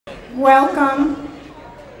Welcome.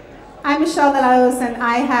 I'm Michelle Delados, and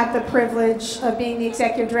I have the privilege of being the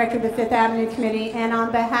Executive Director of the Fifth Avenue Committee, and on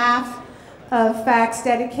behalf of FACT's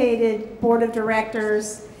dedicated Board of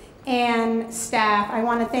Directors and staff, I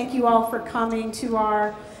want to thank you all for coming to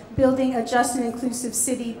our Building a Just and Inclusive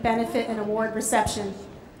City Benefit and Award reception.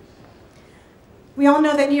 We all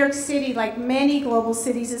know that New York City, like many global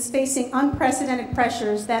cities, is facing unprecedented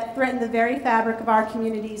pressures that threaten the very fabric of our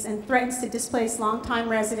communities and threatens to displace longtime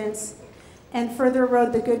residents and further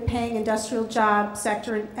erode the good-paying industrial job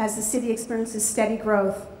sector as the city experiences steady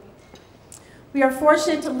growth. We are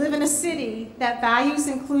fortunate to live in a city that values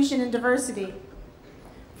inclusion and diversity.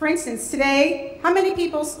 For instance, today, how many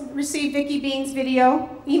people received Vicky Bean's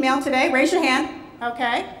email today? Raise your hand.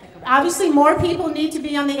 Okay. Obviously, more people need to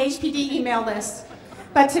be on the HPD email list.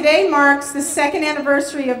 But today marks the second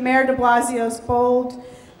anniversary of Mayor de Blasio's bold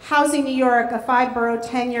Housing New York, a 5-borough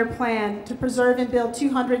 10-year plan to preserve and build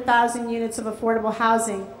 200,000 units of affordable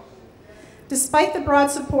housing. Despite the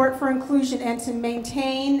broad support for inclusion and to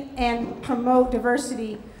maintain and promote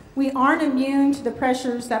diversity, we aren't immune to the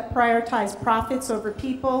pressures that prioritize profits over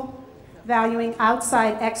people, valuing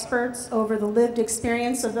outside experts over the lived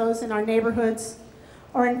experience of those in our neighborhoods,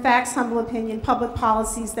 or in FACT's humble opinion, public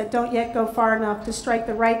policies that don't yet go far enough to strike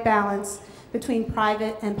the right balance between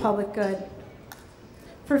private and public good.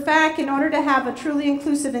 For FACT, in order to have a truly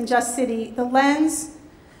inclusive and just city, the lens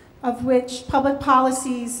of which public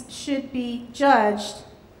policies should be judged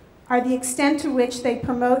are the extent to which they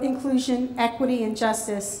promote inclusion, equity, and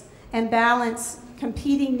justice, and balance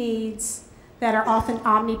competing needs that are often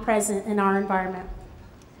omnipresent in our environment.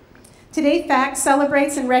 Today, FACT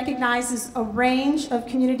celebrates and recognizes a range of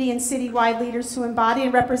community and citywide leaders who embody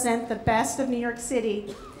and represent the best of New York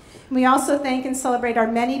City. We also thank and celebrate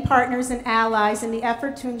our many partners and allies in the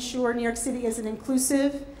effort to ensure New York City is an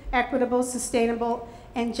inclusive, equitable, sustainable,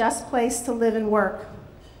 and just place to live and work.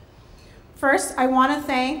 First, I want to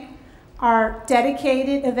thank our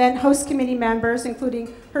dedicated event host committee members,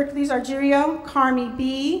 including Hercules Argirio, Carmi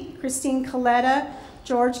B., Christine Coletta,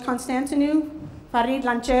 George Constantinou, Farid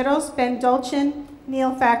Lancheros, Ben Dolchin,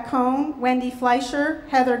 Neil Facone, Wendy Fleischer,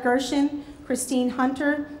 Heather Gershin, Christine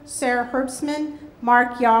Hunter, Sarah Herbstman,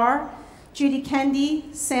 Mark Yar, Judy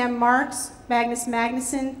Kendi, Sam Marks, Magnus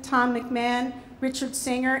Magnuson, Tom McMahon, Richard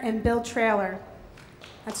Singer, and Bill Traylor.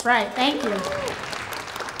 That's right, thank you.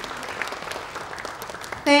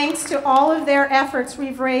 Thanks to all of their efforts,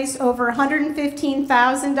 we've raised over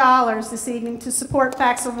 $115,000 this evening to support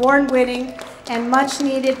FACT's award-winning and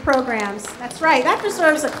much-needed programs. That's right, that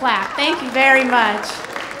deserves a clap. Thank you very much.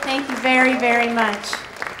 Thank you very, very much.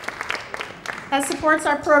 That supports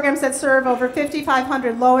our programs that serve over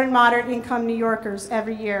 5,500 low and moderate income New Yorkers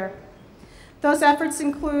every year. Those efforts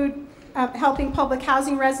include helping public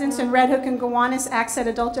housing residents in Red Hook and Gowanus access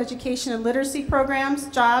adult education and literacy programs,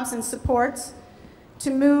 jobs, and supports, to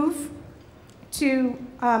move to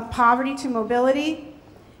poverty to mobility.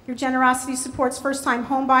 Your generosity supports first-time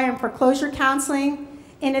homebuyer and foreclosure counseling,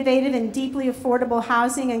 innovative and deeply affordable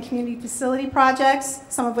housing and community facility projects,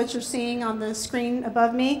 some of which you're seeing on the screen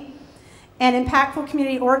above me, and impactful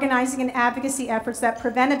community organizing and advocacy efforts that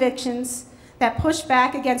prevent evictions, that push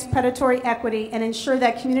back against predatory equity, and ensure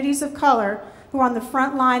that communities of color, who are on the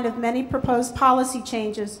front line of many proposed policy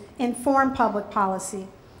changes, inform public policy.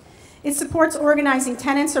 It supports organizing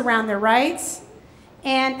tenants around their rights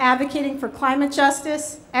and advocating for climate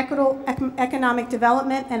justice, equitable economic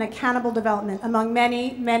development, and accountable development, among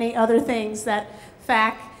many, many other things that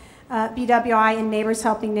FACT, BWI, and Neighbors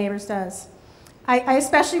Helping Neighbors does. I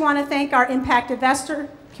especially want to thank our impact investor,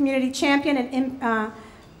 community champion,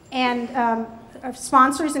 and our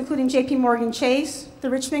sponsors, including JP Morgan Chase, the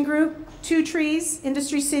Richmond Group, Two Trees,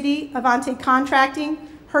 Industry City, Avante Contracting,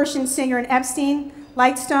 Hirsch and Singer and Epstein,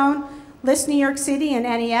 Lightstone, List New York City and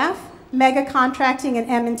NEF, Mega Contracting and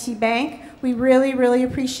M&T Bank. We really, really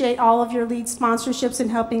appreciate all of your lead sponsorships in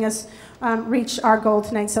helping us reach our goal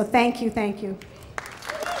tonight. So thank you, thank you.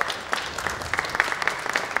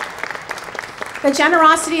 The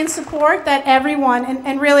generosity and support that everyone,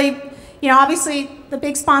 and really, you know, obviously the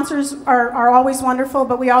big sponsors are always wonderful,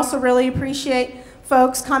 but we also really appreciate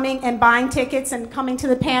folks coming and buying tickets and coming to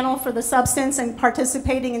the panel for the substance and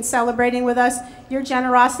participating and celebrating with us. Your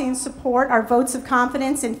generosity and support are votes of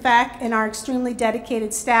confidence, in fact, in our extremely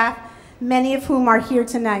dedicated staff, many of whom are here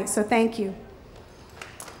tonight, so thank you.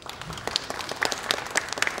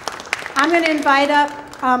 I'm going to invite up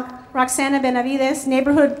Roxana Benavides,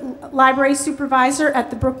 Neighborhood Library Supervisor at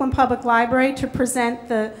the Brooklyn Public Library, to present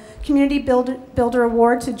the Community Builder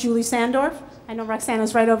Award to Julie Sandorf. I know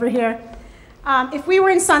Roxana's right over here. If we were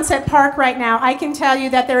in Sunset Park right now, I can tell you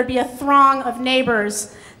that there would be a throng of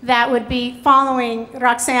neighbors that would be following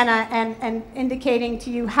Roxana and indicating to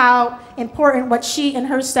you how important what she and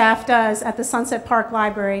her staff does at the Sunset Park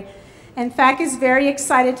Library. And FAC is very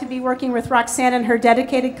excited to be working with Roxana and her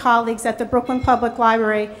dedicated colleagues at the Brooklyn Public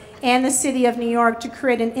Library and the City of New York to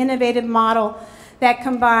create an innovative model that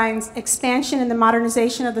combines expansion and the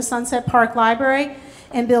modernization of the Sunset Park Library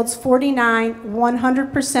and builds 49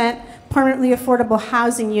 100% permanently affordable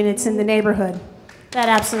housing units in the neighborhood. That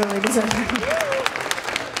absolutely deserves it.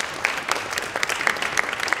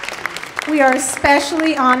 We are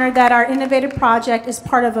especially honored that our innovative project is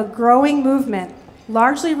part of a growing movement,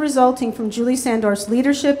 largely resulting from Julie Sandorf's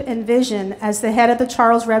leadership and vision as the head of the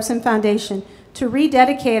Charles Revson Foundation to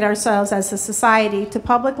rededicate ourselves as a society to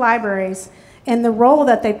public libraries and the role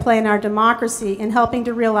that they play in our democracy in helping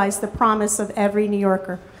to realize the promise of every New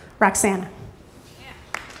Yorker. Roxana.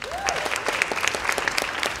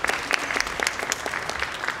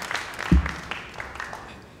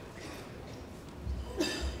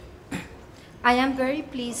 I am very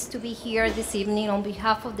pleased to be here this evening on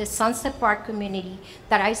behalf of the Sunset Park community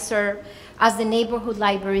that I serve as the neighborhood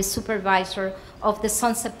library supervisor of the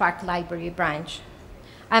Sunset Park Library branch.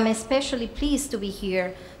 I'm especially pleased to be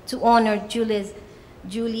here to honor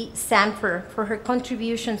Julie Sanford for her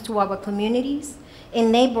contributions to our communities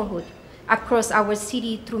and neighborhood across our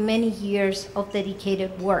city through many years of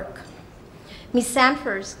dedicated work. Ms.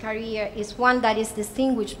 Sanford's career is one that is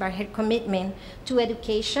distinguished by her commitment to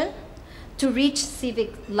education, to rich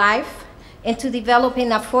civic life, and to developing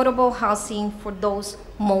affordable housing for those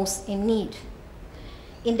most in need.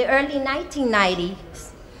 In the early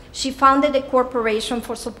 1990s, she founded the Corporation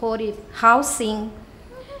for Supportive Housing,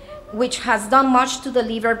 which has done much to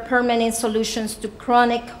deliver permanent solutions to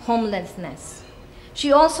chronic homelessness.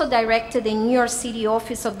 She also directed the New York City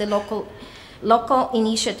office of the Local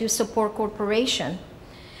Initiative Support Corporation,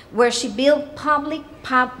 where she built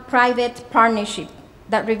public-private partnerships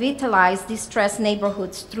that revitalize distressed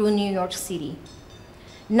neighborhoods through New York City.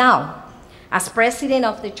 Now, as president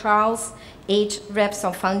of the Charles H.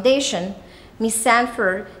 Revson Foundation, Ms.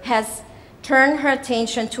 Sanford has turned her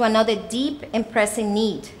attention to another deep and pressing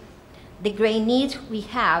need, the great need we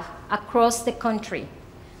have across the country,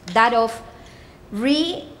 that of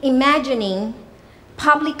reimagining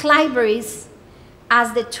public libraries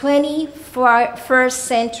as the 21st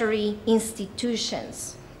century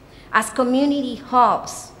institutions, as community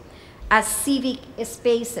hubs, as civic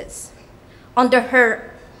spaces. Under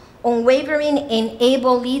her unwavering and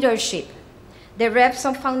able leadership, the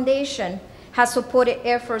Revson Foundation has supported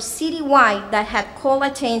efforts citywide that have called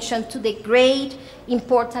attention to the great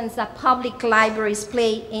importance that public libraries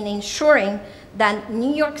play in ensuring that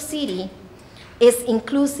New York City is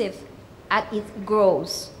inclusive as it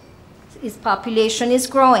grows. Its population is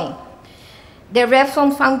growing. The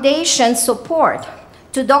Revson Foundation support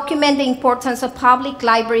to document the importance of public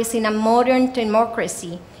libraries in a modern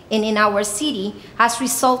democracy and in our city has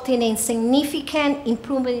resulted in significant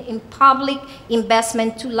improvement in public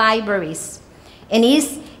investment to libraries, and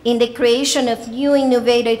is in the creation of new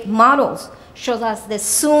innovative models, such as the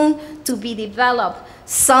soon-to-be-developed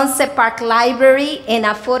Sunset Park Library and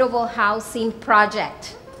Affordable Housing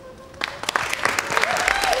Project.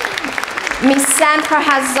 Ms. Sanford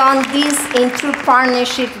has done this in true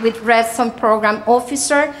partnership with Revson Program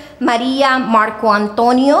Officer Maria Marco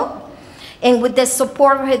Antonio and with the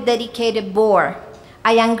support of her dedicated board.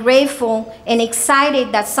 I am grateful and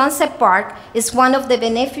excited that Sunset Park is one of the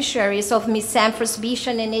beneficiaries of Ms. Sanford's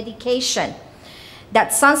vision and education.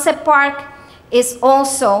 That Sunset Park is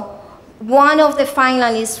also one of the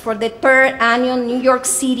finalists for the 3rd annual New York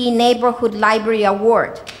City Neighborhood Library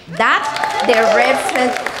Award that the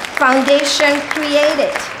Revson Foundation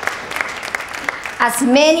created. As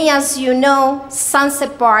many as you know,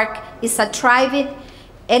 Sunset Park is a thriving,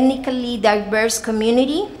 ethnically diverse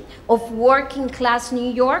community of working-class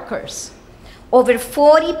New Yorkers. Over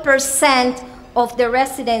 40% of the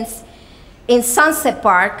residents in Sunset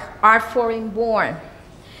Park are foreign-born,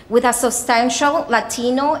 with a substantial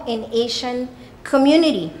Latino and Asian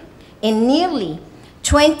community, and nearly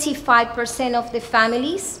 25% of the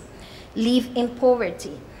families live in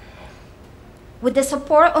poverty. With the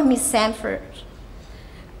support of Ms. Sanford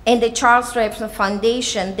and the Charles Revson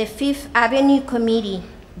Foundation, the Fifth Avenue Committee,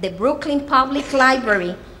 the Brooklyn Public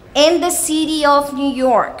Library, and the City of New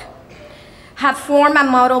York have formed a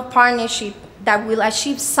model partnership that will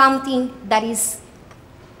achieve something that is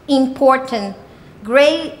important,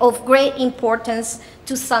 of great importance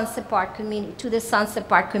to Sunset Park community, to the Sunset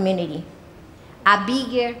Park community. A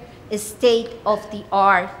bigger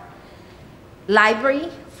state-of-the-art library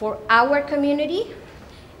for our community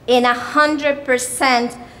and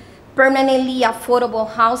 100% permanently affordable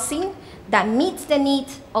housing that meets the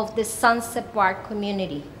needs of the Sunset Park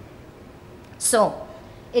community. So,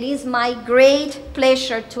 it is my great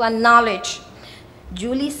pleasure to acknowledge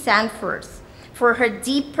Julie Sandorf for her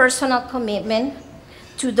deep personal commitment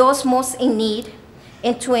to those most in need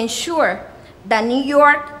and to ensure that New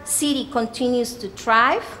York City continues to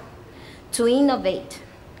thrive, to innovate,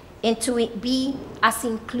 and to be as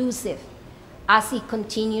inclusive as it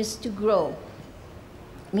continues to grow.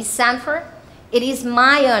 Ms. Sandorf, it is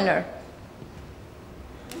my honor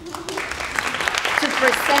to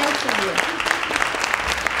present to you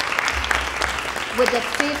with the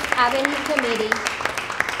Fifth Avenue Committee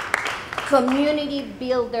Community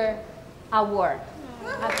Builder Award.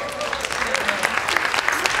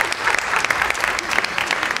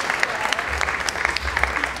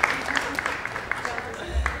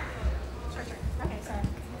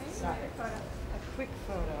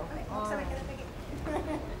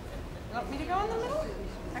 Want me to go in the middle?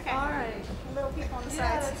 Okay. All right. Little people on the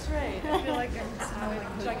Yeah, sides. that's right. I feel like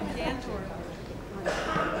I'm like a cantor. Oh,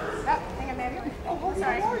 hang on, maybe. Oh,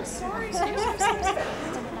 sorry. Lord, sorry. Excuse me.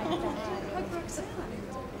 Hug Roxanne.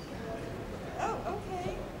 Oh,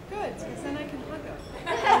 okay. Good, because then I can hug her.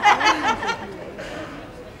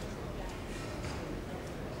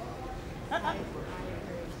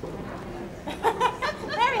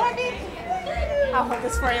 Very happy. I'll hold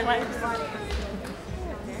this for you, Mike.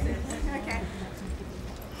 Okay.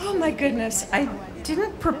 Oh my goodness, I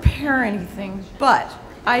didn't prepare anything, but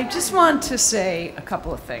I just want to say a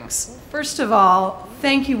couple of things. First of all,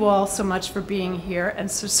 thank you all so much for being here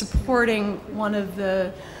and for supporting one of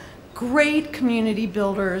the great community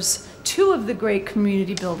builders, two of the great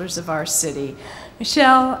community builders of our city,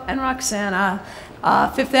 Michelle and Roxana,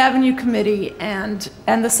 Fifth Avenue Committee, and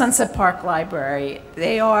the Sunset Park Library.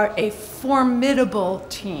 They are a formidable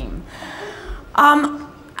team.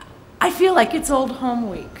 I feel like it's Old Home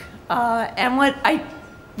Week. And what I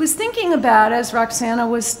was thinking about as Roxana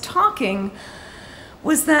was talking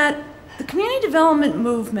was that the community development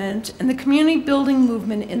movement and the community building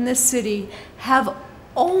movement in this city have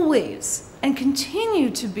always and continue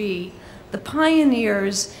to be the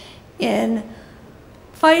pioneers in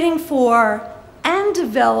fighting for and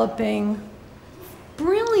developing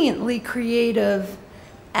brilliantly creative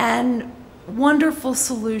and wonderful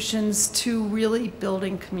solutions to really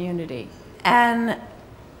building community. And,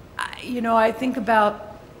 you know, I think about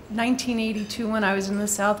 1982 when I was in the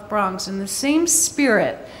South Bronx, and the same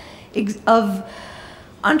spirit of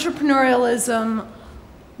entrepreneurialism,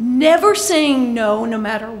 never saying no, no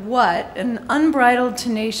matter what, and unbridled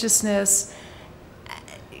tenaciousness,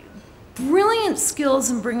 brilliant skills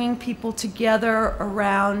in bringing people together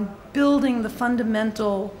around building the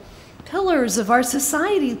fundamental pillars of our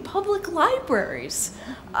society, public libraries,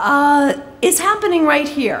 is happening right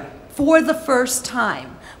here for the first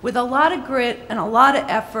time, with a lot of grit and a lot of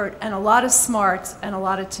effort and a lot of smarts and a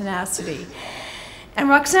lot of tenacity. And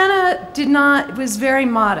Roxana was very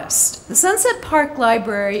modest. The Sunset Park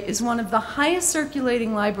Library is one of the highest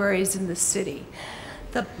circulating libraries in the city.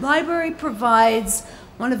 The library provides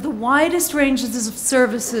one of the widest ranges of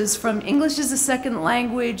services, from English as a second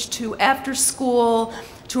language to after school,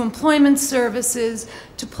 to employment services,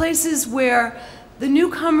 to places where the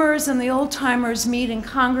newcomers and the old-timers meet and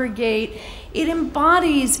congregate. It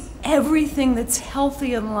embodies everything that's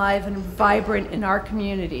healthy and alive and vibrant in our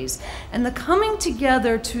communities. And the coming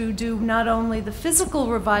together to do not only the physical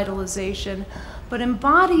revitalization, but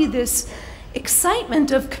embody this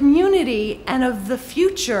excitement of community and of the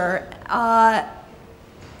future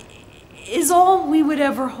is all we would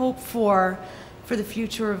ever hope for the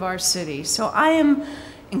future of our city. So I am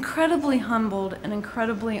incredibly humbled and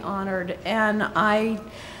incredibly honored, and I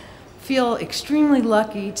feel extremely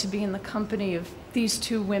lucky to be in the company of these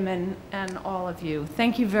two women and all of you.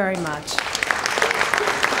 Thank you very much.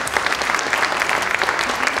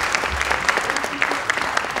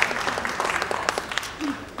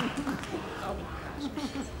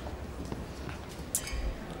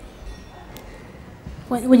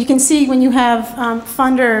 When you can see, when you have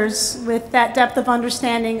funders with that depth of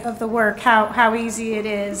understanding of the work, how easy it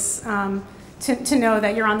is to know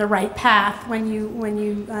that you're on the right path when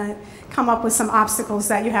you come up with some obstacles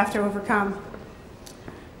that you have to overcome.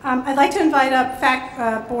 I'd like to invite up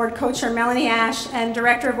FACT Board Co-Chair Melanie Ash and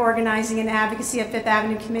Director of Organizing and Advocacy at Fifth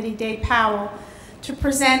Avenue Committee, Deb Howard, to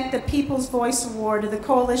present the People's Voice Award to the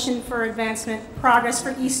Coalition for Advancement Progress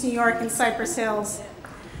for East New York and Cypress Hills.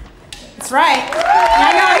 That's right. And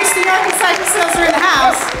I know East New York and Cypress Hills are in the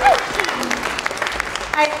house.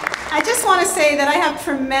 I just want to say that I have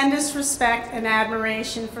tremendous respect and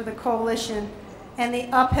admiration for the coalition and the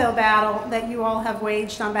uphill battle that you all have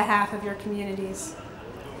waged on behalf of your communities.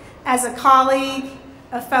 As a colleague,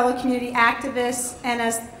 a fellow community activist, and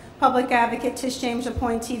as public advocate Tish James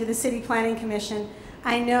appointee to the City Planning Commission,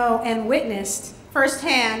 I know and witnessed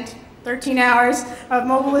firsthand 13 hours of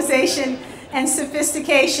mobilization and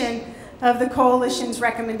sophistication of the Coalition's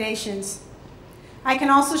recommendations. I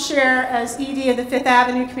can also share, as ED of the Fifth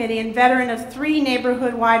Avenue Committee and veteran of 3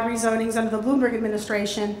 neighborhood-wide rezonings under the Bloomberg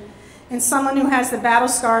administration, and someone who has the battle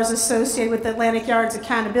scars associated with Atlantic Yard's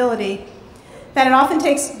accountability, that it often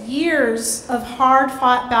takes years of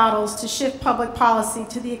hard-fought battles to shift public policy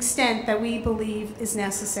to the extent that we believe is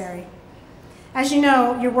necessary. As you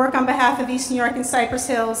know, your work on behalf of East New York and Cypress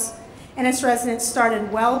Hills and its residents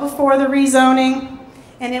started well before the rezoning,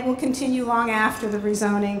 and it will continue long after the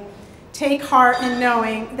rezoning. Take heart in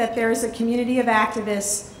knowing that there is a community of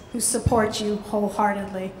activists who support you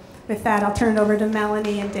wholeheartedly. With that, I'll turn it over to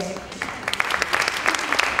Melanie and Dave.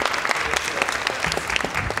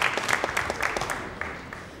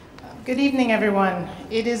 Good evening, everyone.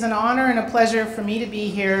 It is an honor and a pleasure for me to be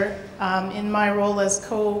here in my role as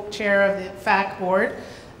co-chair of the FACT board,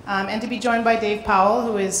 and to be joined by Dave Powell,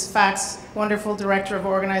 who is FACT's wonderful Director of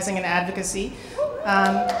Organizing and Advocacy.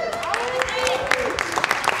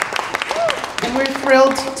 And we're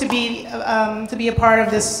thrilled to be a part of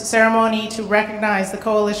this ceremony to recognize the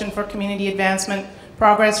Coalition for Community Advancement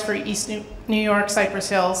Progress for East New York Cypress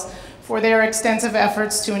Hills for their extensive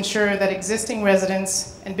efforts to ensure that existing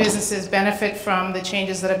residents and businesses benefit from the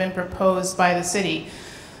changes that have been proposed by the city.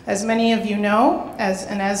 As many of you know, as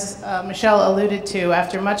Michelle alluded to,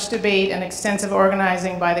 after much debate and extensive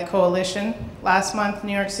organizing by the Coalition, last month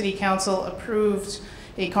New York City Council approved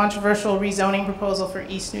a controversial rezoning proposal for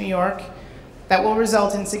East New York that will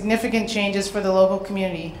result in significant changes for the local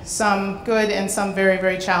community, some good and some very,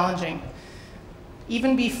 very challenging.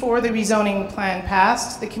 Even before the rezoning plan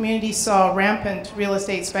passed, the community saw rampant real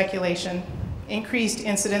estate speculation, increased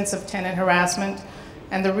incidents of tenant harassment,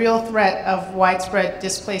 and the real threat of widespread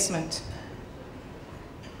displacement.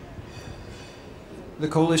 The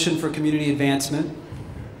Coalition for Community Advancement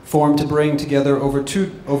formed to bring together over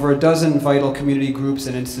a dozen vital community groups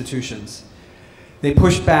and institutions. They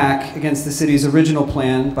pushed back against the city's original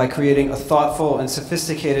plan by creating a thoughtful and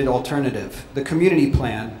sophisticated alternative, the Community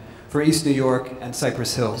Plan for East New York and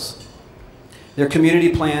Cypress Hills. Their community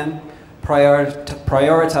plan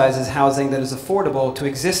prioritizes housing that is affordable to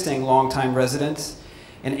existing longtime residents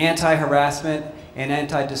and anti-harassment and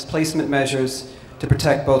anti-displacement measures to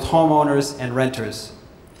protect both homeowners and renters.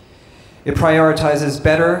 It prioritizes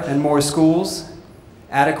better and more schools,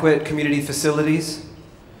 adequate community facilities,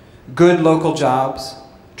 good local jobs,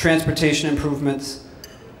 transportation improvements,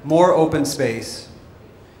 more open space,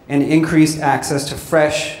 and increased access to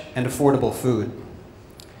fresh and affordable food.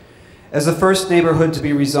 As the first neighborhood to be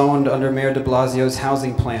rezoned under Mayor de Blasio's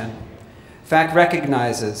housing plan, FACT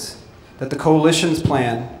recognizes that the Coalition's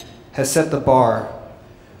plan has set the bar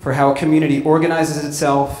for how a community organizes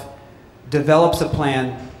itself, develops a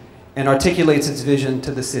plan, and articulates its vision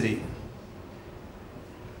to the city.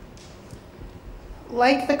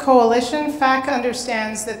 Like the Coalition, FACT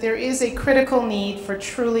understands that there is a critical need for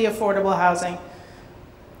truly affordable housing.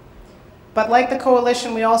 But like the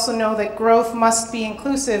Coalition, we also know that growth must be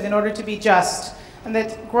inclusive in order to be just, and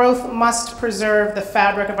that growth must preserve the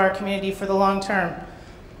fabric of our community for the long term.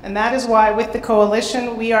 And that is why, with the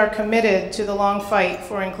Coalition, we are committed to the long fight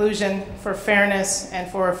for inclusion, for fairness, and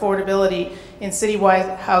for affordability in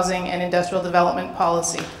citywide housing and industrial development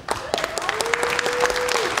policy.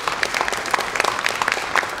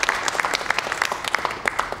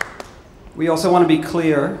 We also want to be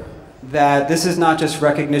clear that this is not just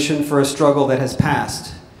recognition for a struggle that has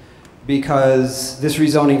passed, because this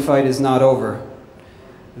rezoning fight is not over.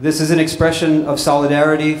 This is an expression of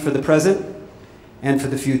solidarity for the present and for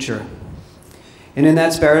the future. And in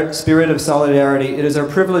that spirit of solidarity, it is our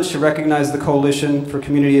privilege to recognize the Coalition for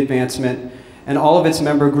Community Advancement and all of its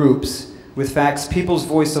member groups with FACT's People's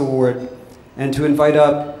Voice Award, and to invite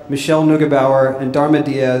up Michelle Neugebauer and Darma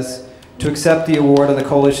Diaz to accept the award on the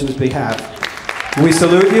Coalition's behalf. We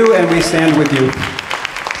salute you and we stand with you.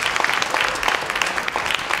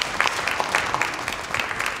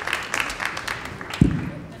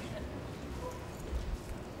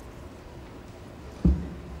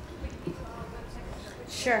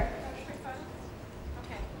 Sure.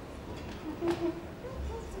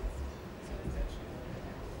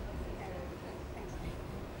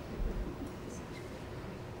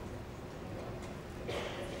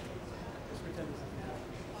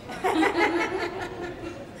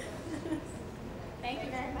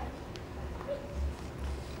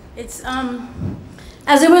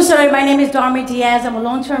 As it was said, my name is Darma Diaz. I'm a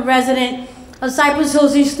long-term resident of Cypress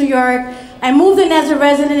Hills, East New York. I moved in as a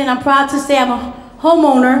resident, and I'm proud to say I'm a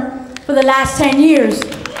homeowner for the last 10 years.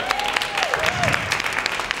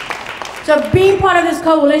 So being part of this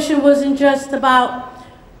coalition wasn't just about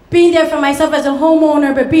being there for myself as a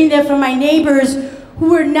homeowner, but being there for my neighbors who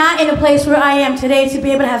were not in a place where I am today to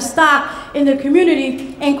be able to have stock in the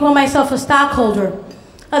community and call myself a stockholder.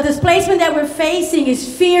 A displacement that we're facing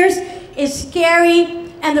is fierce, is scary,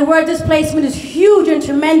 and the word displacement is huge and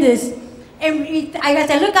tremendous. And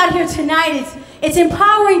as I look out here tonight, it's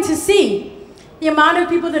empowering to see the amount of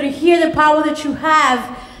people that are here, the power that you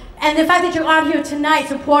have, and the fact that you're out here tonight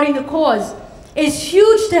supporting the cause. It's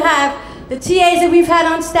huge to have the TAs that we've had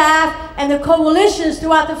on staff and the coalitions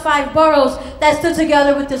throughout the 5 boroughs that stood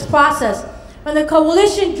together with this process. When the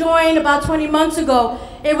coalition joined about 20 months ago,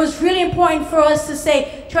 it was really important for us to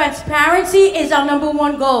say transparency is our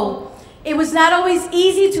 #1 goal. It was not always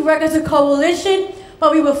easy to work as a coalition,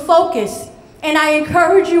 but we were focused. And I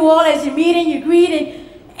encourage you all as you meet and you greet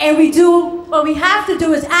and we do what we have to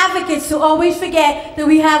do as advocates to always forget that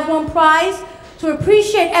we have one prize, to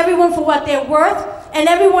appreciate everyone for what they're worth, and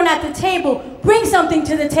everyone at the table brings something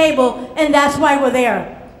to the table, and that's why we're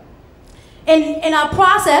there. In our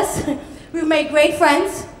process, we've made great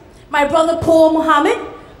friends. My brother Paul Muhammad,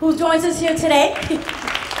 who joins us here today,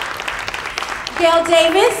 Gail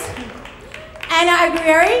Davis, Anna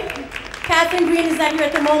Aguirre, Catherine Green is not here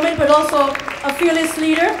at the moment, but also a fearless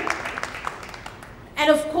leader. And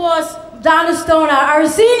of course, Donna Stone, our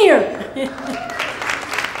senior.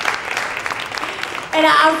 And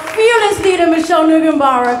our fearless leader, Michelle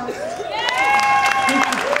Neugebauer.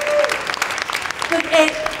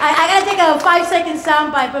 I gotta take a 5-second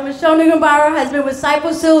soundbite, but Michelle Neugebauer has been with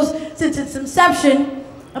Cypress Hills since its inception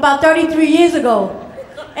about 33 years ago.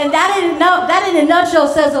 And that in a nutshell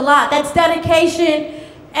says a lot. That's dedication.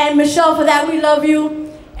 And Michelle, for that, we love you.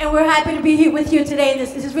 And we're happy to be here with you today.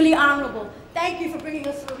 This is really honorable. Thank you for bringing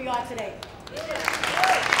us to where we are today.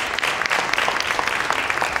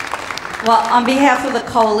 Well, on behalf of the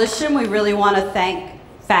coalition, we really want to thank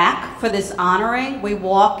FAC for this honoring. We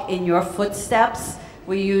walk in your footsteps.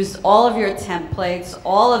 We used all of your templates,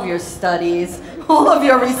 all of your studies, all of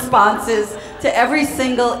your responses to every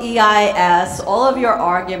single EIS, all of your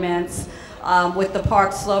arguments with the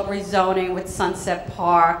Park Slope rezoning, with Sunset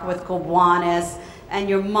Park, with Gowanus, and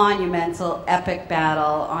your monumental epic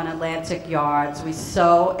battle on Atlantic Yards. We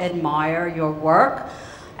so admire your work.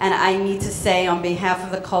 And I need to say on behalf of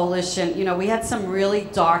the coalition, you know, we had some really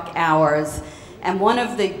dark hours. And one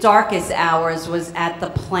of the darkest hours was at the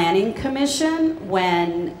Planning Commission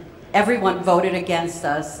when everyone voted against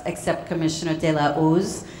us except Commissioner De La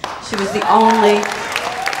Uz. She was the only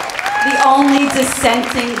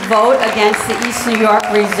dissenting vote against the East New York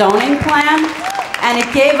rezoning plan. And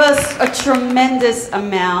it gave us a tremendous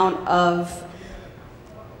amount of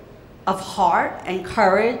heart and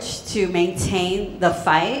courage to maintain the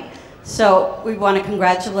fight. So we want to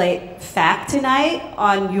congratulate FAC tonight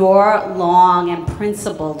on your long and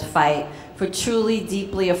principled fight for truly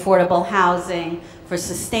deeply affordable housing, for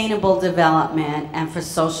sustainable development, and for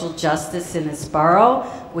social justice in this borough.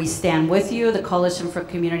 We stand with you, the Coalition for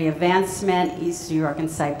Community Advancement, East New York and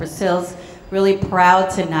Cypress Hills. Really proud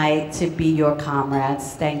tonight to be your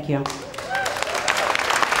comrades. Thank you.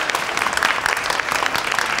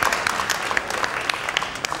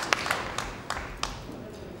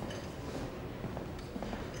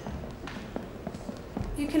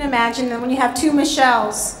 You can imagine that when you have 2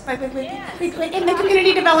 Michelles, like in the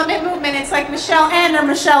community development movement, it's like Michelle N or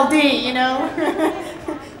Michelle D, you know?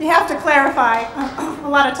 You have to clarify a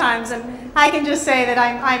lot of times, and I can just say that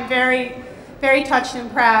I'm very, very touched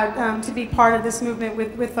and proud to be part of this movement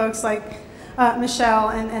with folks like Michelle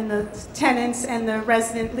and the tenants and the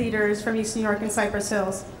resident leaders from East New York and Cypress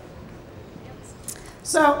Hills.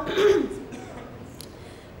 So,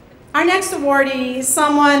 our next awardee is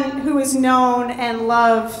someone who is known and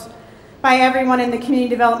loved by everyone in the community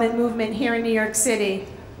development movement here in New York City,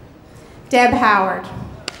 Deb Howard.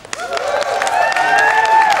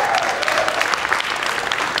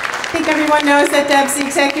 I think everyone knows that Deb's the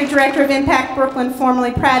Executive Director of IMPACCT Brooklyn,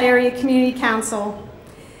 formerly Pratt Area Community Council.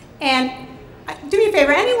 And do me a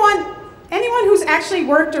favor, anyone who's actually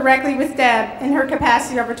worked directly with Deb in her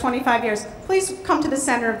capacity over 25 years, please come to the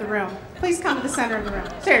center of the room. Please come to the center of the room.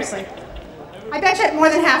 Seriously. I bet you more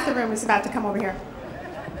than half the room is about to come over here.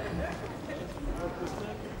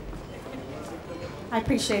 I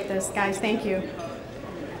appreciate this, guys. Thank you.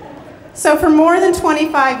 So for more than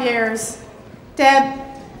 25 years, Deb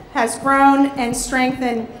has grown and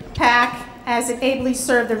strengthened PAC as it ably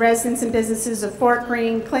served the residents and businesses of Fort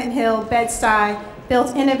Greene, Clinton Hill, Bed-Stuy,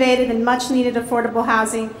 built innovative and much-needed affordable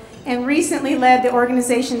housing, and recently led the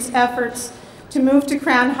organization's efforts to move to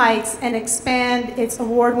Crown Heights and expand its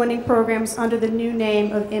award-winning programs under the new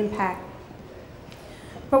name of IMPACCT.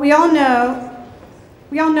 But we all know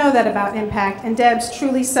that about IMPACCT and Deb's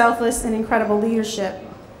truly selfless and incredible leadership.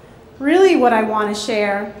 Really what I want to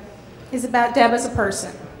share is about Deb as a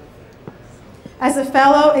person. As a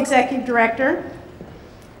fellow executive director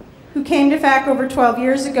who came to FAC over 12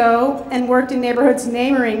 years ago and worked in neighborhoods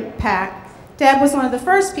neighboring PAC, Deb was one of the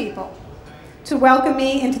first people to welcome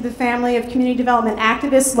me into the family of community development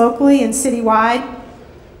activists locally and citywide.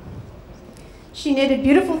 She knitted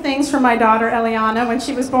beautiful things for my daughter Eliana when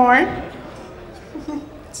she was born.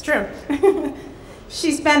 It's true.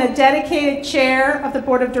 She's been a dedicated chair of the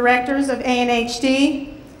board of directors of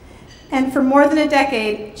ANHD, and for more than a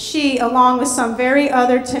decade, she, along with some very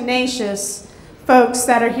other tenacious folks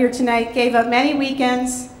that are here tonight, gave up many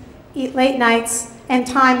weekends, late nights, and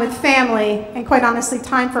time with family, and quite honestly,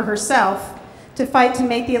 time for herself, to fight to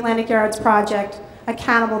make the Atlantic Yards Project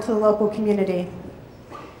accountable to the local community.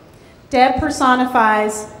 Deb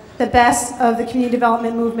personifies the best of the community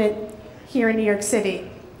development movement here in New York City.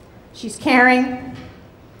 She's caring,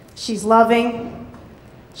 she's loving,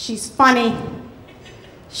 she's funny,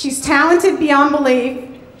 she's talented beyond belief.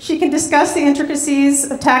 She can discuss the intricacies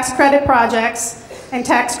of tax credit projects and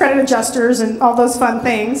tax credit adjusters and all those fun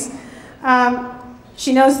things.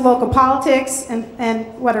 She knows local politics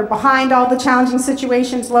and what are behind all the challenging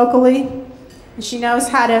situations locally. And she knows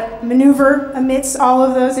how to maneuver amidst all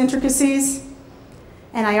of those intricacies.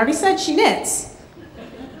 And I already said she knits.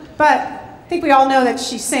 But I think we all know that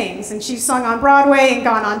she sings, and she's sung on Broadway and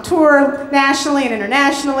gone on tour nationally and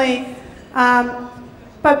internationally.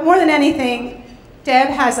 But more than anything, Deb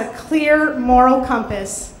has a clear moral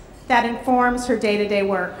compass that informs her day-to-day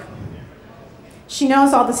work. She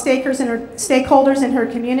knows all the stakeholders in her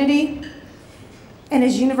community and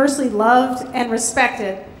is universally loved and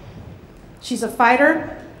respected. She's a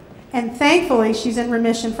fighter, and thankfully, she's in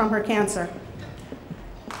remission from her cancer.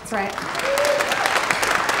 That's right.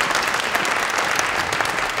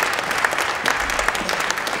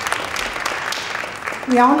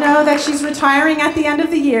 We all know that she's retiring at the end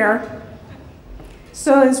of the year,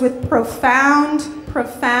 so it is with profound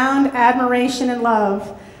admiration and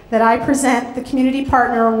love that I present the Community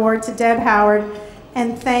Partner Award to Deb Howard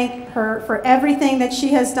and thank her for everything that she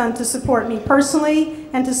has done to support me personally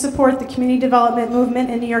and to support the community development movement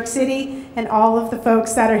in New York City and all of the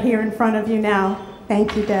folks that are here in front of you now.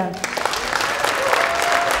 Thank you, Deb.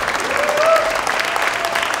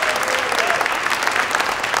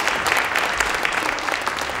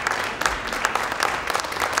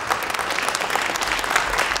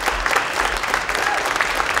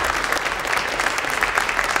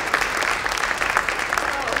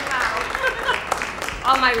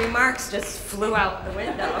 My remarks just flew out the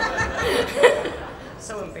window.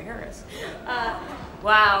 So embarrassed.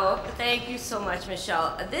 Wow, thank you so much,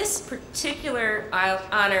 Michelle. This particular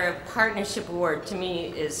honor of partnership award to me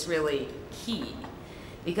is really key,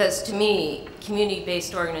 because to me,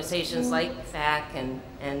 community-based organizations like FAC and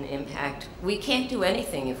IMPACCT, we can't do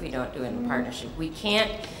anything if we don't do it in partnership. We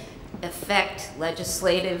can't affect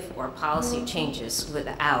legislative or policy changes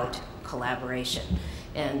without collaboration.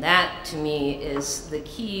 And that, to me, is the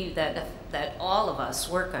key that all of us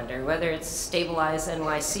work under, whether it's Stabilize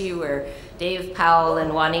NYC, where Dave Powell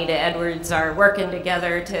and Juanita Edwards are working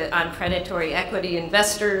together on predatory equity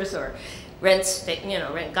investors, or rent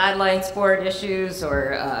guidelines board issues,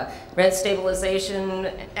 or rent stabilization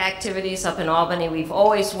activities up in Albany. We've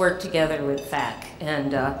always worked together with FAC,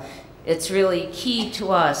 and it's really key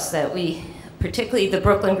to us that we, particularly the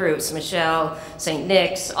Brooklyn groups, Michelle, St.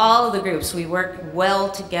 Nick's, all of the groups, we work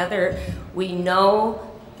well together. We know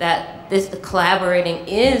that this collaborating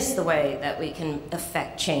is the way that we can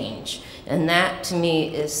affect change. And that, to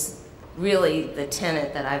me, is really the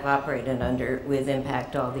tenet that I've operated under with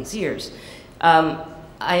IMPACCT all these years.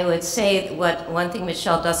 I would say one thing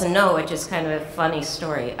Michelle doesn't know, which is kind of a funny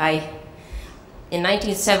story. In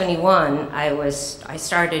 1971, I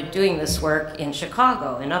started doing this work in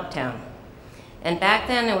Chicago, in Uptown. And back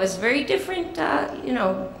then, it was a very different,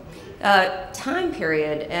 time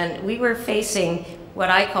period, and we were facing what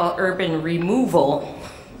I call urban removal,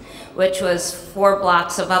 which was 4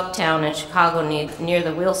 blocks of Uptown in Chicago near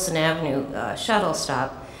the Wilson Avenue shuttle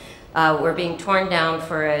stop, were being torn down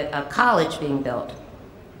for a college being built.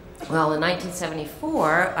 Well, in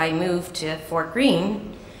 1974, I moved to Fort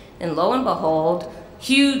Greene, and lo and behold,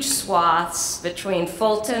 huge swaths between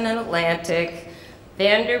Fulton and Atlantic,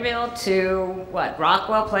 Vanderbilt to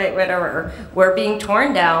Rockwell Plate, whatever, were being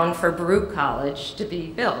torn down for Baruch College to be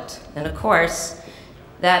built. And of course,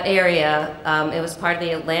 that area. It was part of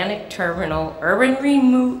the Atlantic Terminal Urban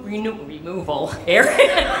Removal area.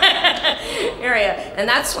 And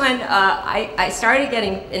that's when I started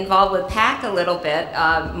getting involved with PAC a little bit,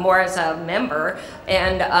 more as a member,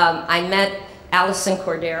 and I met Allison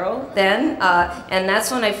Cordero then, and that's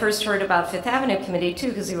when I first heard about Fifth Avenue Committee too,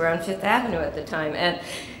 because we were on Fifth Avenue at the time. And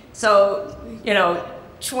so, you know,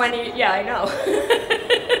 20, yeah, I know.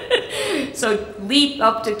 So leap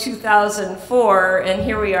up to 2004, and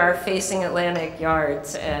here we are facing Atlantic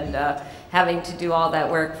Yards and having to do all that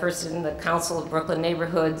work, first in the Council of Brooklyn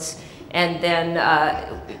Neighborhoods, and then,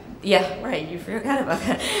 yeah, right, you forgot about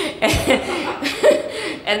that.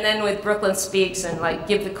 And then with Brooklyn Speaks and like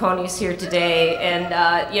Give the Conies here today, and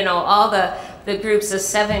you know, all the groups, the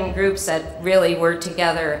 7 groups that really were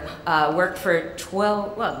together, worked for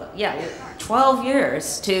 12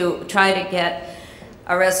 years to try to get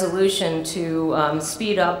a resolution to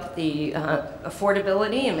speed up the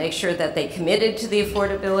affordability and make sure that they committed to the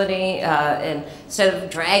affordability, and instead of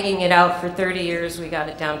dragging it out for 30 years, we got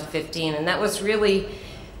it down to 15, and that was really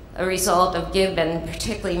a result of Gib and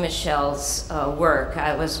particularly Michelle's work.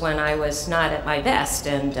 I was when I was not at my best,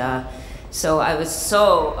 and so I was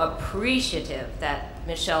so appreciative that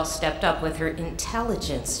Michelle stepped up with her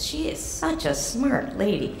intelligence. She is such a smart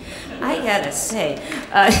lady, I gotta say.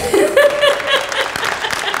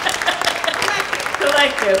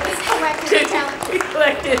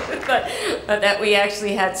 Collective, but that we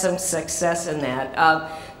actually had some success in that.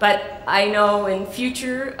 But I know in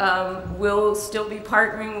future we'll still be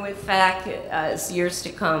partnering with FAC as years to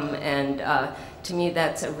come, and to me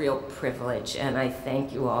that's a real privilege, and I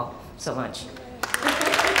thank you all so much.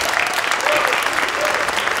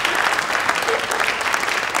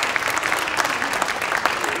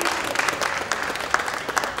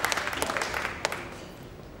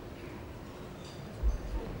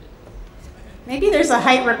 Maybe there's a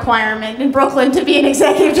height requirement in Brooklyn to be an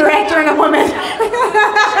executive director and a woman.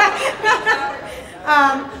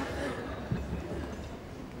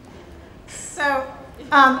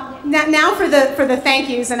 Now for the thank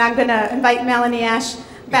yous, and I'm going to invite Melanie Ash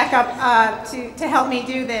back up to help me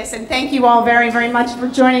do this. And thank you all very, very much for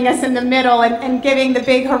joining us in the middle and giving the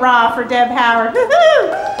big hurrah for Deb Howard.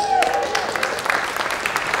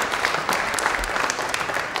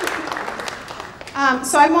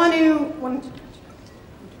 So I want to.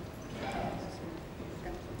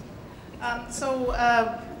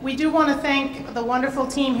 We do want to thank the wonderful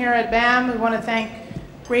team here at BAM. We want to thank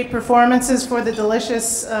great performances for the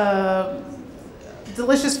delicious,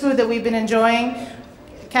 delicious food that we've been enjoying.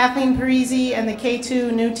 Kathleen Parisi and the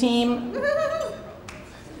K2 new team.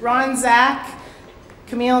 Ron Zach,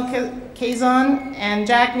 Camille Kazon, and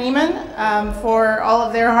Jack Neiman for all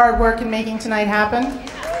of their hard work in making tonight happen.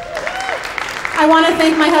 I want to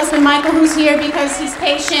thank my husband Michael, who's here because he's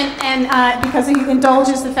patient and because he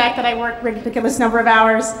indulges the fact that I work a ridiculous number of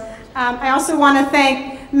hours. I also want to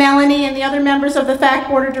thank Melanie and the other members of the FAC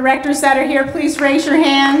Board of Directors that are here. Please raise your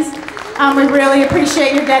hands. We really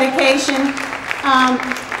appreciate your dedication.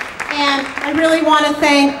 And I really want to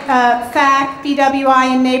thank FAC,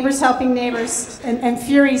 BWI, and Neighbors Helping Neighbors, and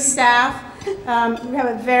Fury's staff. We have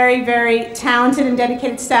a very, very talented and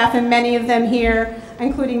dedicated staff, and many of them here,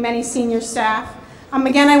 including many senior staff.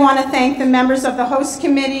 Again, I want to thank the members of the host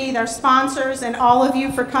committee, their sponsors, and all of you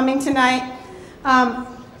for coming tonight.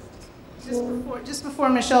 Just before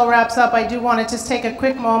Michelle wraps up, I do want to just take a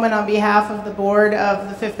quick moment on behalf of the board of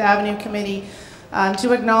the Fifth Avenue Committee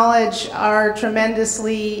to acknowledge our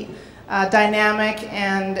tremendously dynamic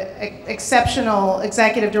and exceptional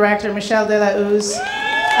executive director, Michelle Delahousse.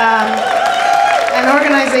 An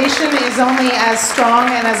organization is only as strong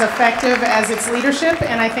and as effective as its leadership,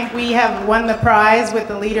 and I think we have won the prize with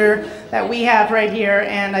the leader that we have right here,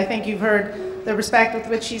 and I think you've heard the respect with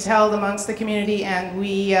which she's held amongst the community, and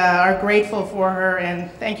we are grateful for her,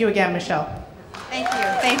 and thank you again, Michelle. Thank you,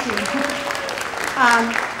 thank you.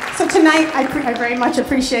 So tonight, I very much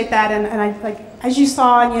appreciate that, and as you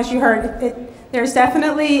saw and as you heard, there's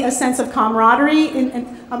definitely a sense of camaraderie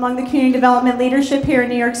among the community development leadership here in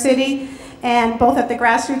New York City, and both at the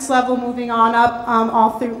grassroots level, moving on up,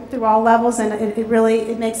 all through all levels, and it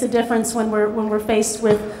really makes a difference when we're faced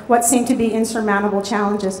with what seem to be insurmountable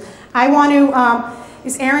challenges. I want to.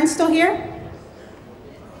 Is Aaron still here?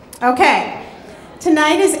 Okay.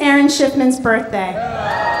 Tonight is Aaron Schiffman's birthday.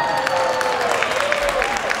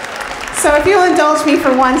 So if you'll indulge me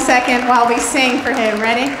for 1 second while we sing for him,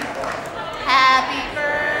 ready? Happy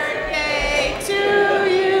birthday to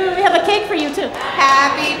you. We have a cake for you too.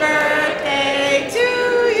 Happy birthday to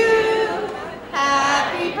you.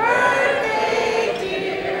 Happy birthday,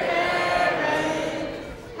 dear Aaron.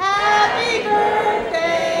 Happy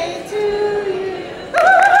birthday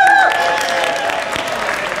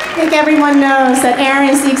everyone knows that Aaron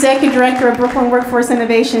is the Executive Director of Brooklyn Workforce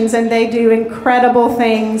Innovations, and they do incredible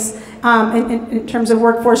things in terms of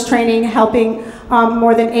workforce training, helping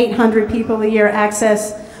more than 800 people a year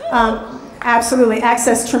access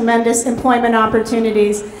tremendous employment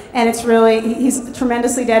opportunities. And it's really, he's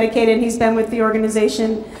tremendously dedicated. He's been with the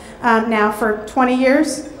organization now for 20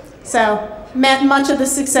 years. So much of the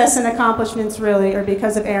success and accomplishments really are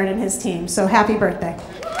because of Aaron and his team. So happy birthday.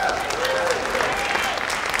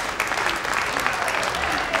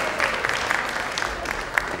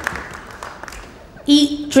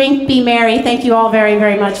 Eat, drink, be merry. Thank you all very,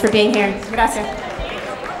 very much for being here. Gracias.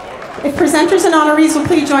 If presenters and honorees will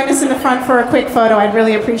please join us in the front for a quick photo, I'd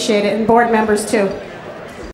really appreciate it, and board members too.